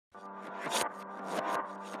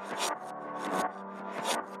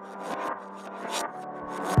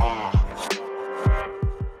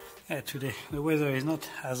today the weather is not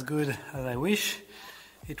as good as I wish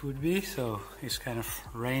it would be, so it's kind of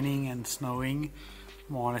raining and snowing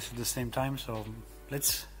more or less at the same time. So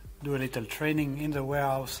let's do a little training in the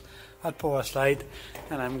warehouse at Power Slide,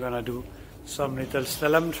 and I'm gonna do some little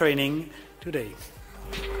slalom training today.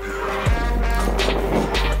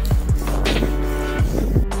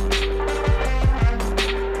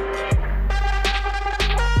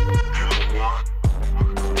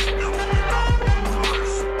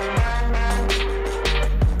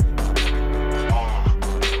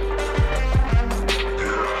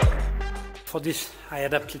 For this, I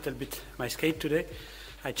adapt a little bit my skate today.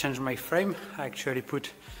 I changed my frame. I actually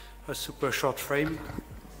put a super short frame.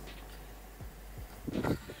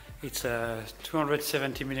 It's a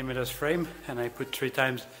 270mm frame, and I put 3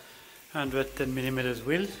 times 110mm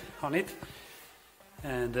wheel on it.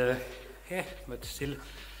 And yeah, but still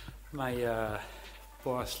my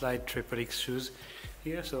Power Slide Triple X shoes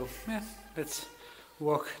here. So yeah, let's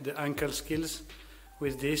work the ankle skills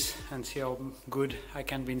with this and see how good I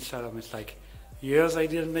can be in slalom. It's like years I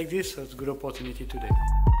didn't make this, so it's a good opportunity today.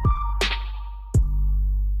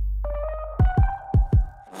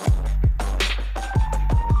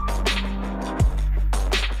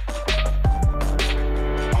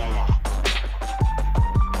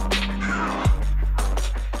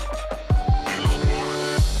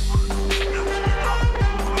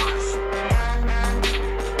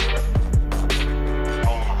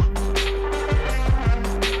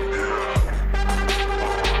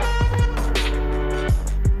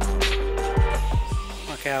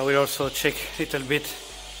 Okay, I will also check a little bit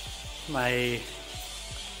my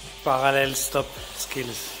parallel stop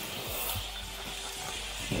skills.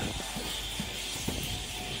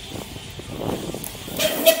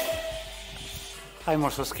 I'm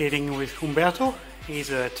also skating with Umberto.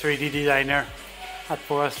 He's a 3D designer at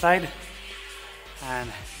Power Slide,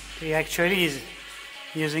 and he actually is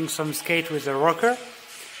using some skate with a rocker.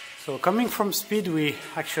 So coming from speed, we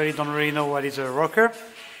actually don't really know what is a rocker.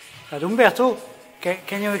 But Umberto,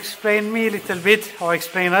 can you explain me a little bit, or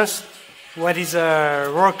explain us, what is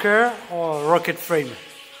a rocker or rocket frame?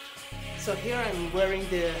 So here I'm wearing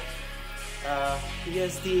the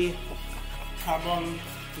USD Carbon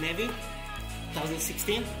Navy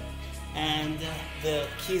 2016, and the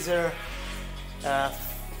Kaiser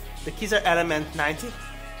Element 90,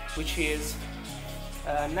 which is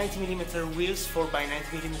 90mm wheels,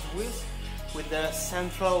 4x90mm wheels, with the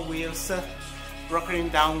central wheels rockering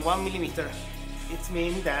down 1mm. It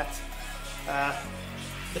means that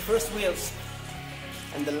the first wheels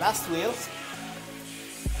and the last wheels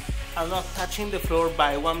are not touching the floor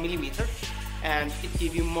by 1mm, and it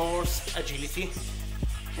gives you more agility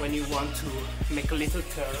when you want to make a little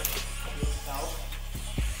turn.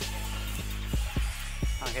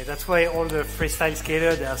 Okay, that's why all the freestyle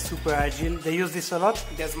skaters, they are super agile. They use this a lot?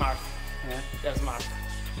 They're smart. Yeah. They're smart.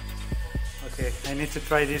 Okay, I need to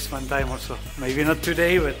try this one time also. Maybe not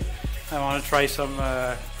today, but I want to try some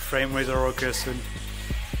frame with a rocker soon.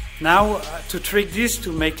 Now, to trick this,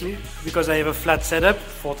 to make it, because I have a flat setup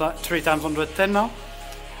for 3 times 110 now,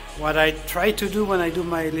 what I try to do when I do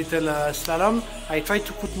my little slalom, I try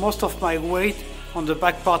to put most of my weight on the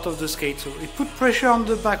back part of the skate. So it puts pressure on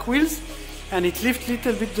the back wheels, and it lifts a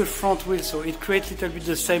little bit the front wheel, so it creates a little bit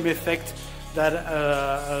the same effect that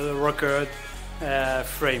a rocker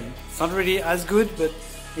frame. It's not really as good, but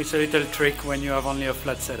it's a little trick when you have only a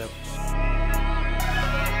flat setup.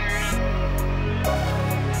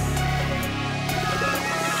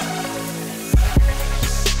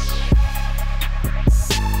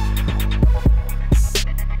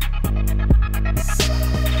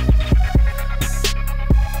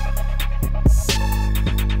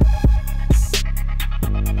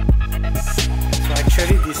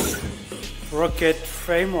 This rocket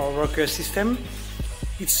frame or rocker system,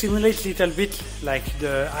 it simulates a little bit like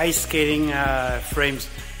the ice skating frames.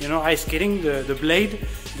 You know, ice skating, the blade,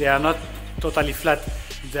 they are not totally flat.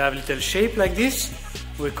 They have a little shape like this.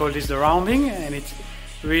 We call this the rounding, and it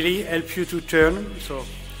really helps you to turn. So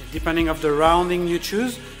depending on the rounding you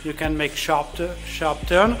choose, you can make sharp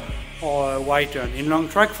turn or a wide turn. In long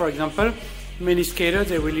track, for example, many skaters,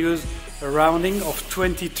 they will use a rounding of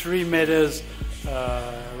 23 meters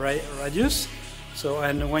radius. So,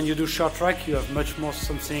 and when you do short track, you have much more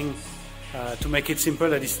something to make it simple,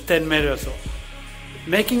 that is 10 meters. So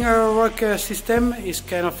making a rocker system is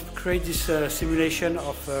kind of create this simulation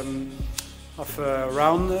of a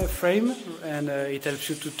round frame, and it helps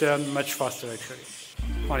you to turn much faster actually.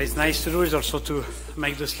 What is nice to do is also to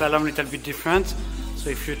make the slalom a little bit different. So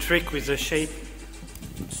if you trick with the shape,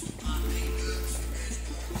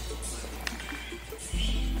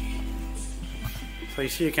 so So you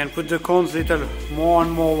see you can put the cones little more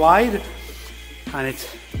and more wide, and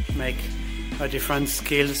it make a different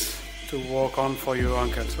skills to work on for your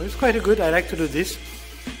ankle. So it's quite good. I like to do this.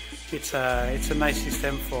 It's a nice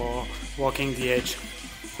system for working the edge.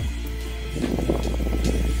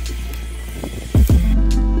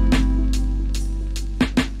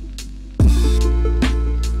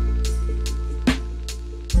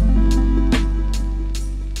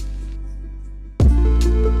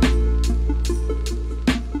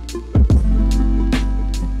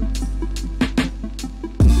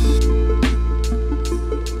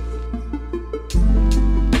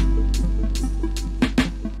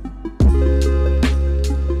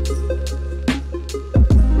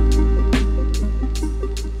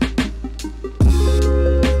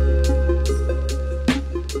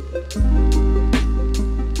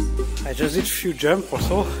 I just did a few jumps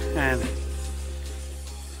also, and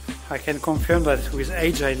I can confirm that with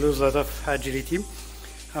age I lose a lot of agility.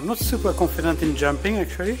 I'm not super confident in jumping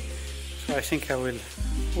actually, so I think I will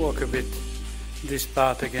work a bit this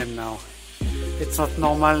part again now. It's not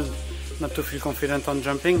normal not to feel confident on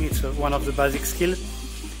jumping. It's one of the basic skills.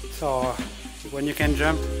 So when you can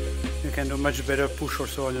jump, you can do much better push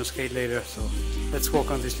also on your skate later. So let's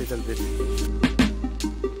work on this little bit.